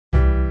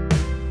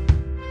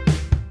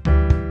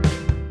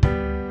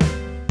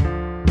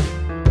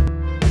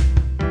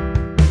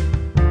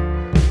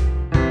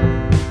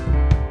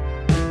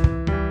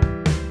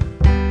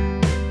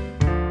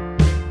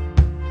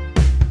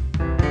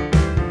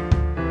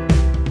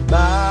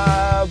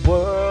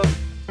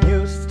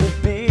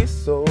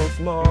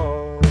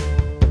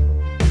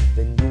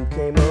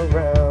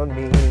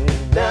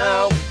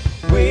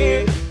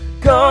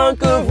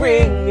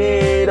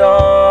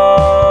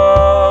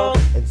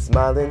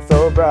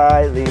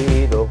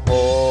brightly. The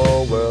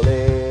whole world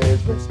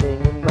is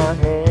resting in my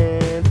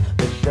hands.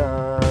 The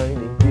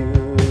shining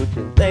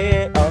future lay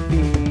at our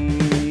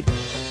feet.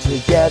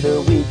 Together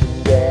we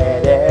can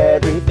get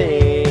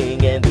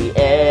everything and be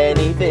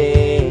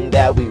anything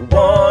that we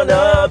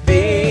wanna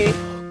be.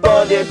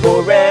 Bonded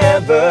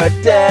forever,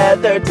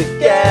 tethered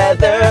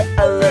together,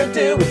 I learned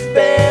to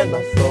expand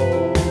my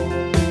soul.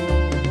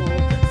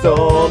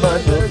 So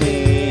much we'll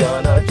see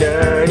on our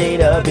journey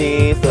to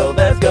be, so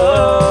let's go.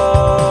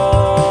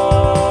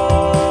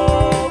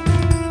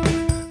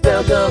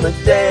 There'll come a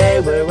day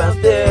where I'll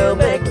still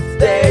make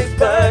mistakes,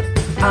 but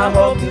I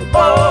hope you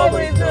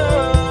always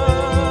know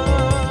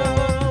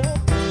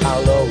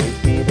I'll always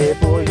be there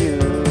for you.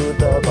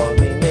 The bond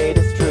we made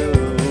is true.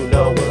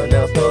 No one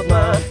else knows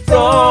my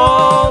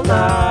soul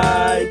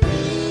like you.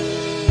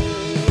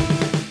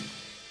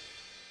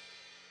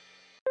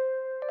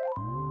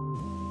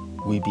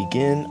 We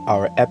begin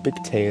our epic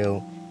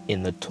tale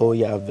in the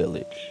Toya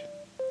village.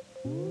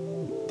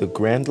 The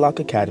GrandLocke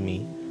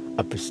Academy,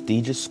 a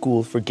prestigious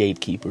school for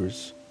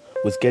gatekeepers,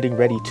 was getting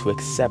ready to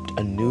accept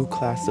a new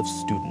class of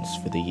students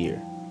for the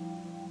year.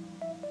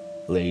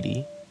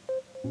 Lady,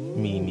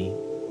 Mimi,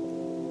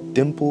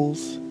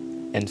 Dimples,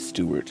 and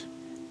Stuart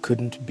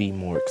couldn't be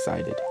more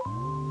excited.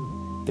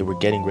 They were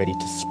getting ready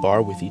to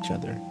spar with each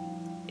other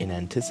in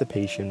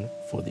anticipation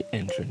for the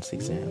entrance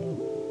exam.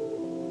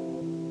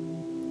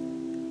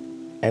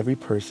 Every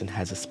person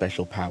has a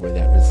special power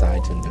that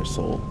resides in their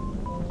soul.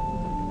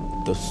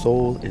 The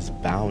soul is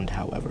bound,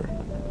 however,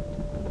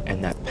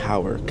 and that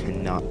power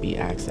cannot be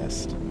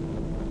accessed.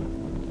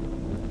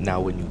 Now,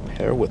 when you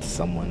pair with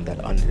someone that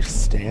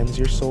understands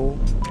your soul,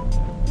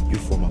 you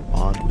form a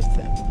bond with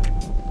them.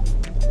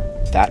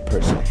 That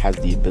person has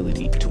the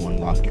ability to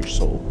unlock your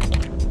soul,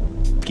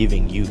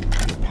 giving you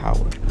your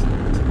power.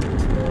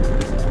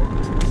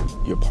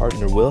 Your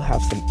partner will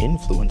have some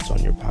influence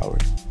on your power,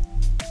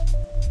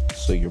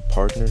 so your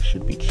partner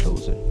should be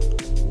chosen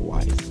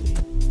wisely.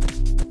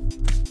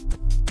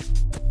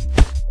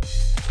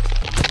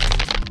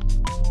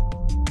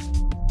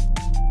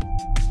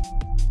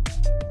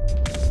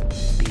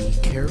 Be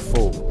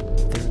careful.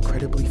 They're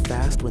incredibly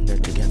fast when they're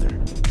together.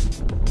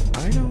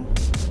 I know.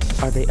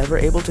 Are they ever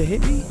able to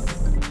hit me?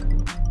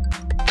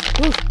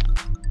 Whew.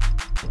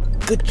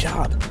 Good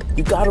job.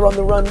 You got her on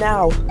the run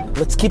now.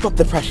 Let's keep up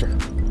the pressure.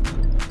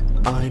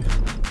 I'm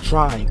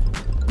trying,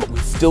 but we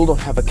still don't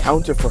have a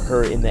counter for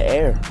her in the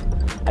air.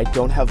 I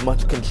don't have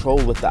much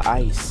control with the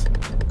ice.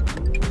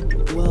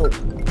 Well,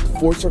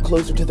 force her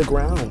closer to the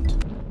ground.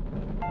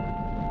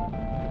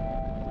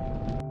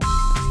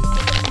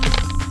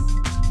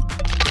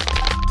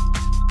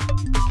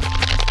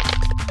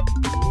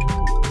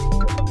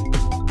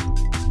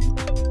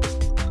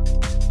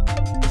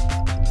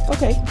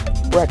 Okay,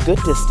 we're at good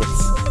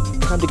distance.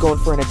 Time to go in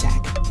for an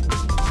attack.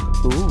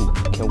 Ooh,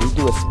 can we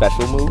do a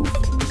special move?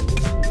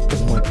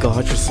 Oh my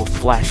god, you're so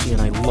flashy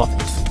and I love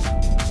it.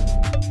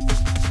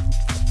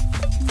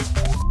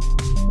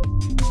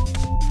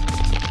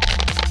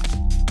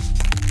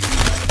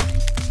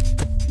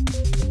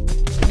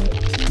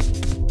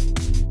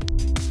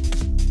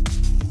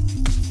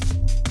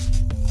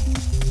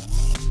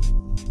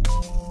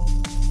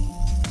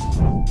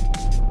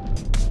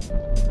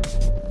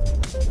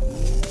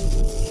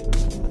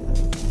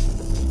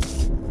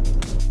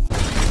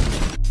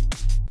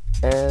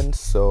 And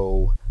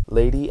so,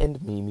 Lady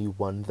and Mimi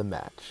won the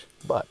match,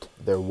 but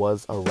there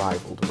was a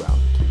rival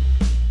round 2.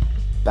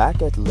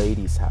 Back at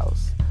Lady's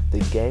house, the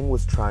gang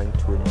was trying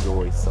to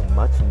enjoy some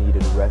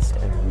much-needed rest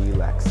and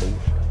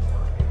relaxation.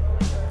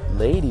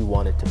 Lady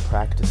wanted to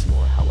practice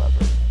more,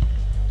 however.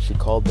 She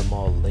called them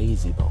all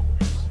lazy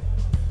bones.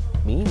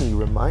 Mimi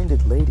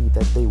reminded Lady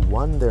that they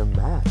won their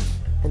match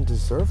and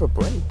deserve a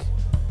break.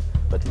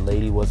 But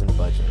Lady wasn't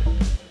budging.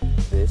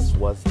 This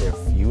was their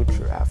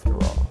future after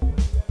all.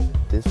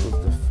 This was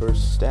the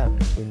first step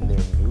in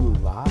their new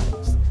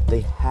lives.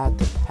 They had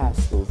to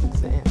pass those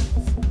exams.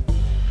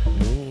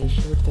 Mimi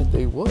assured that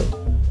they would,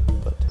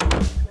 but...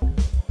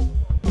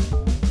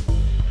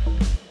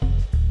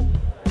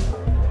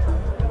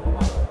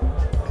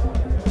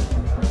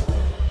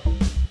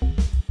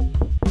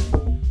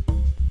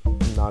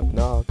 Knock,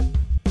 knock.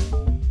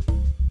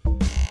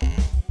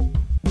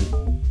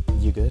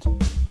 You good?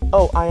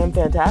 Oh, I am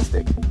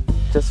fantastic.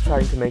 Just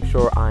trying to make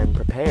sure I'm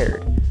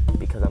prepared,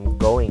 because I'm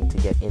going to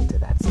get into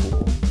that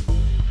school.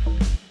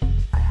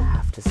 I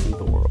have to see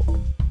the world.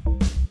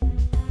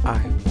 I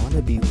want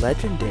to be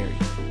legendary,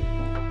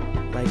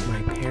 like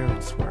my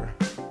parents were.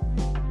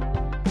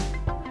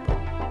 But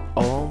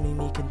all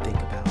Mimi can think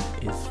about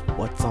is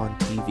what's on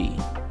TV.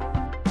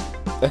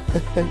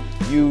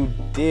 You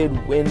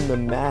did win the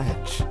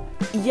match.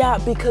 Yeah,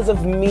 because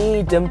of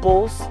me,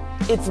 Dimples.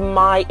 It's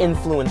my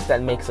influence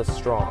that makes us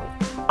strong.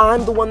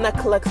 I'm the one that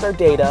collects our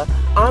data.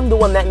 I'm the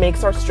one that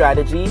makes our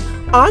strategy.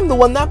 I'm the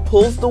one that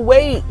pulls the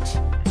weight.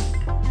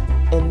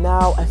 And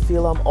now I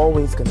feel I'm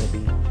always gonna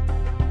be.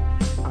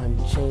 I'm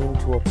chained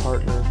to a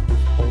partner who's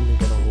only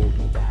gonna hold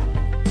me back.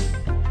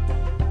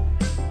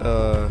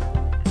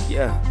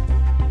 Yeah.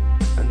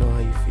 I know how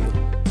you feel.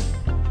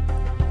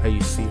 how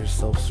you see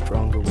yourself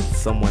stronger with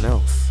someone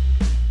else.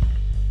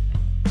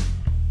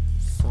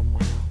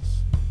 Someone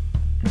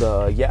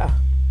else? Yeah,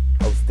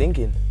 I was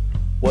thinking,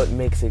 what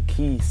makes a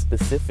key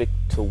specific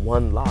to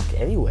one lock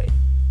anyway?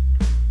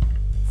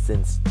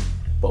 Since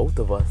both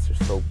of us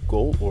are so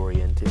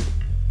goal-oriented,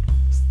 I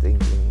was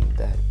thinking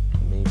that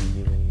maybe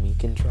you and me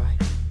can try.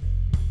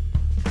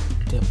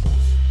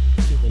 Dimples,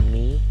 you and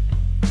me?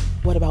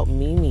 What about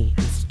Mimi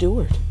and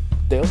Stuart?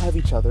 They'll have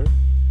each other.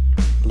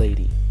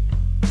 Lady,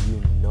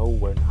 you know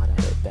we're not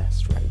at our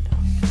best right now.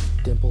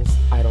 Dimples,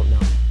 I don't know.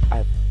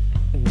 I've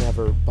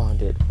never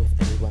bonded with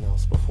anyone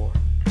else before.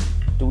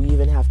 Do we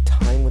even have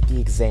time with the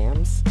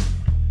exams?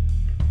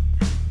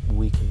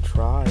 We can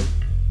try.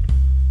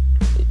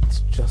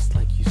 It's just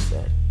like you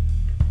said.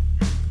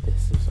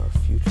 This is our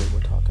future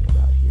we're talking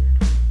about here.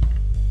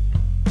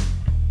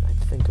 I'd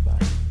think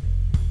about it.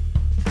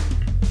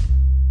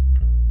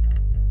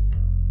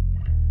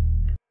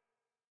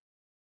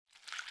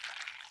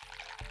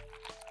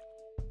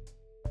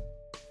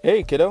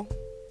 Hey, kiddo.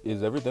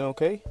 Is everything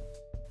okay?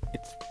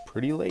 It's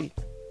pretty late.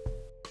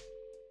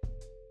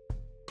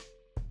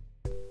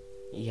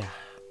 Yeah,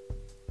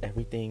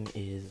 everything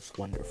is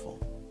wonderful.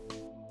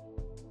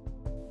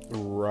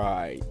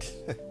 Right.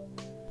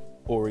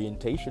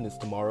 Orientation is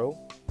tomorrow.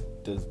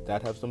 Does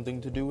that have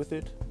something to do with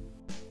it?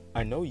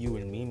 I know you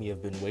and Mimi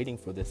have been waiting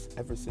for this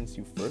ever since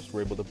you first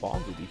were able to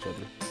bond with each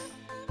other.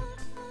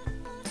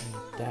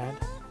 Dad,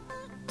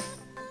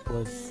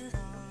 was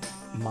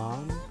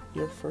Mom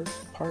your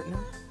first partner?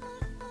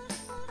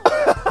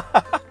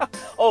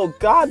 Oh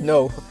God,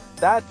 no.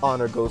 That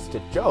honor goes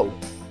to Joe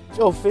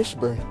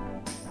Fishburne.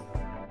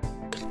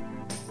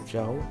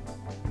 Joe?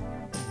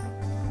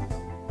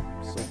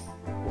 So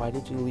why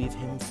did you leave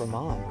him for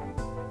Mom?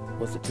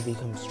 Was it to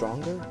become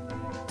stronger?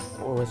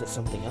 Or was it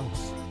something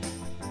else?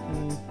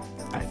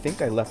 I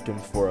think I left him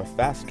for a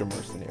faster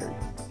mercenary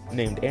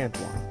named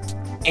Antoine.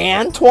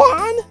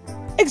 Antoine?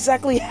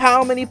 Exactly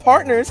how many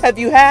partners have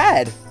you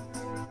had?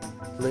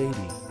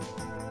 Lady,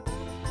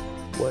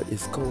 what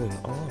is going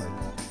on?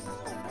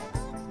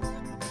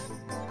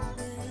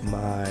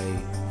 My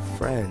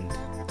friend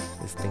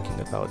is thinking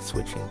about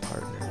switching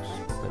partners,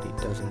 but he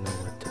doesn't know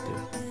what to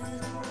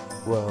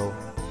do. Well,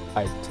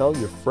 I tell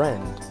your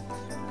friend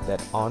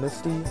that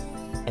honesty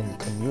and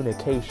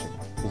communication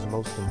is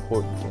most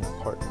important in a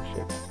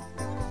partnership.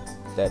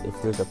 That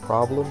if there's a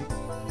problem,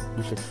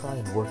 you should try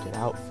and work it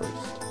out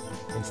first,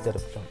 instead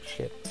of jump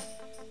ship.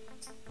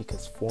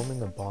 Because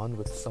forming a bond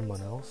with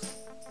someone else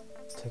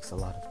takes a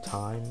lot of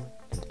time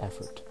and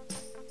effort.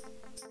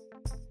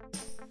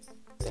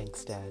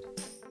 Thanks, Dad.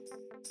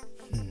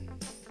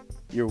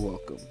 You're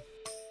welcome.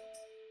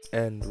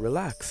 And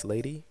relax,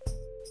 lady.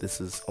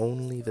 This is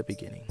only the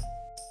beginning.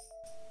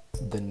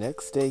 The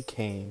next day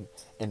came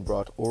and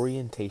brought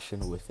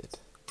orientation with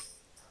it.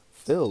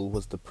 Phil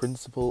was the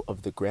principal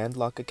of the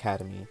GrandLocke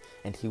Academy,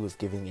 and he was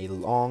giving a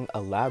long,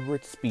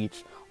 elaborate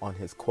speech on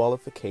his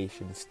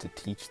qualifications to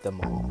teach them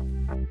all.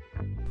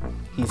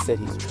 He said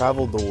he's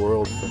traveled the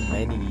world for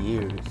many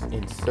years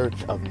in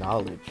search of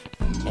knowledge,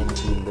 and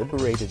he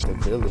liberated the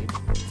village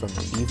from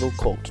the evil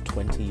cult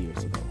 20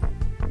 years ago.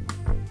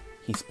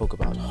 He spoke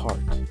about heart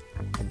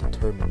and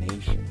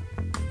determination.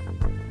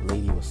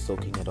 Lady was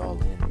soaking it all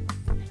in,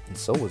 and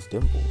so was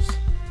Dimples.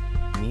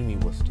 Mimi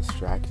was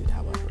distracted,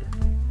 however,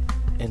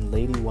 and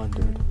Lady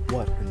wondered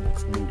what her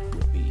next move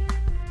would be.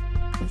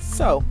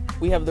 So,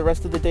 we have the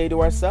rest of the day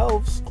to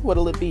ourselves.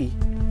 What'll it be?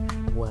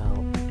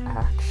 Well,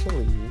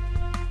 actually,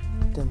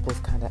 Dimples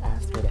kind of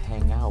asked me to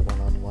hang out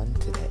one-on-one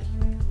today.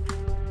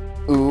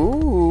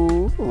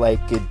 Ooh,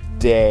 like a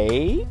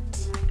date?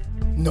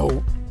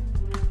 No.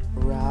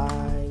 Right.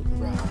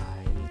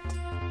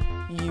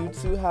 You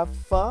two have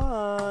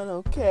fun,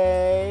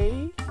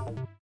 okay?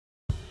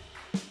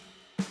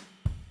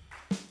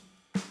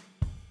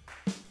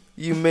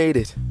 You made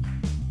it.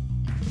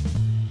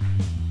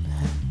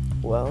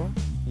 Well,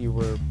 you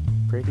were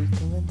pretty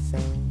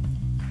convincing.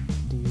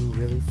 Do you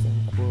really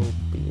think we'll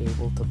be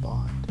able to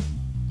bond?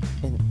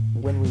 And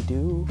when we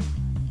do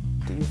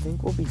you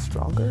think we'll be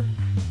stronger?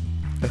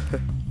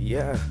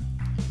 Yeah.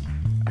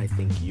 I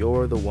think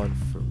you're the one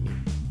for me.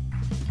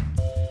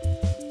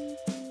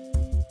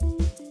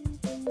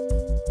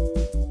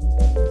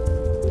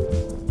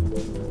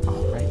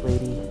 Alright,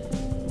 lady.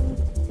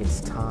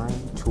 It's time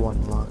to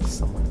unlock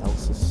someone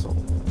else's soul.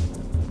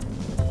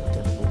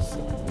 Dimple's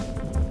soul.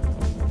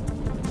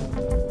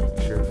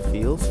 Sure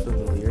feels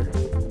familiar.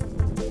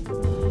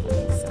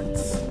 Makes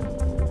sense.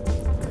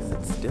 Because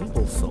it's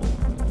Dimple's soul.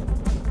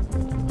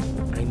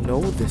 I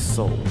know this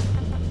soul.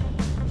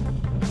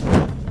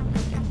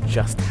 And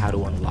just how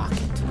to unlock it.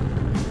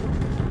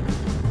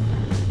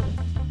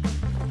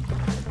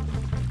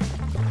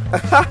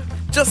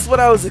 Just what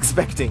I was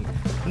expecting.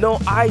 No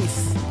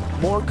ice.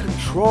 More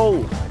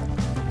control.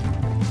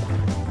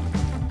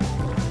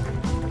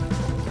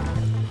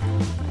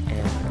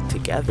 And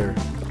together,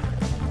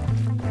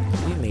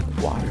 we make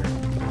water.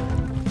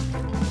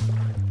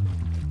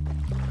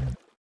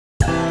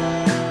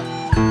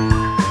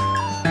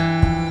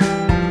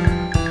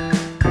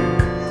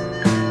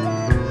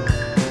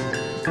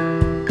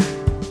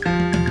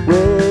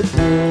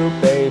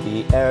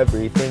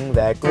 everything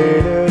that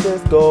glitters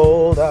is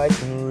gold. I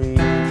can read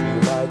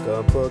you like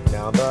a book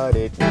now, but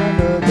it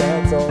never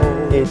gets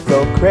old. It's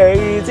so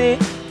crazy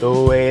the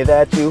way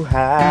that you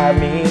have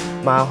me.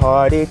 My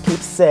heart, it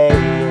keeps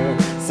saying,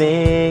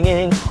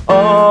 singing,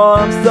 oh,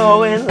 I'm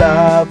so in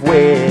love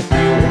with you.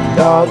 And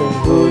darling,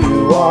 who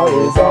you are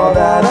is all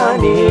that I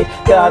need.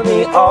 Got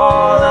me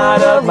all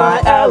out of my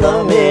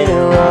element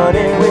and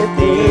running with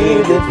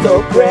thieves. It's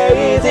so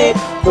crazy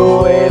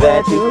the way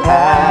that you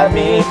have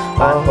me.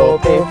 I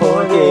hope they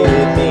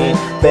forgive me,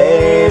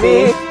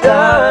 baby,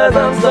 'cause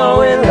I'm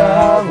so in love.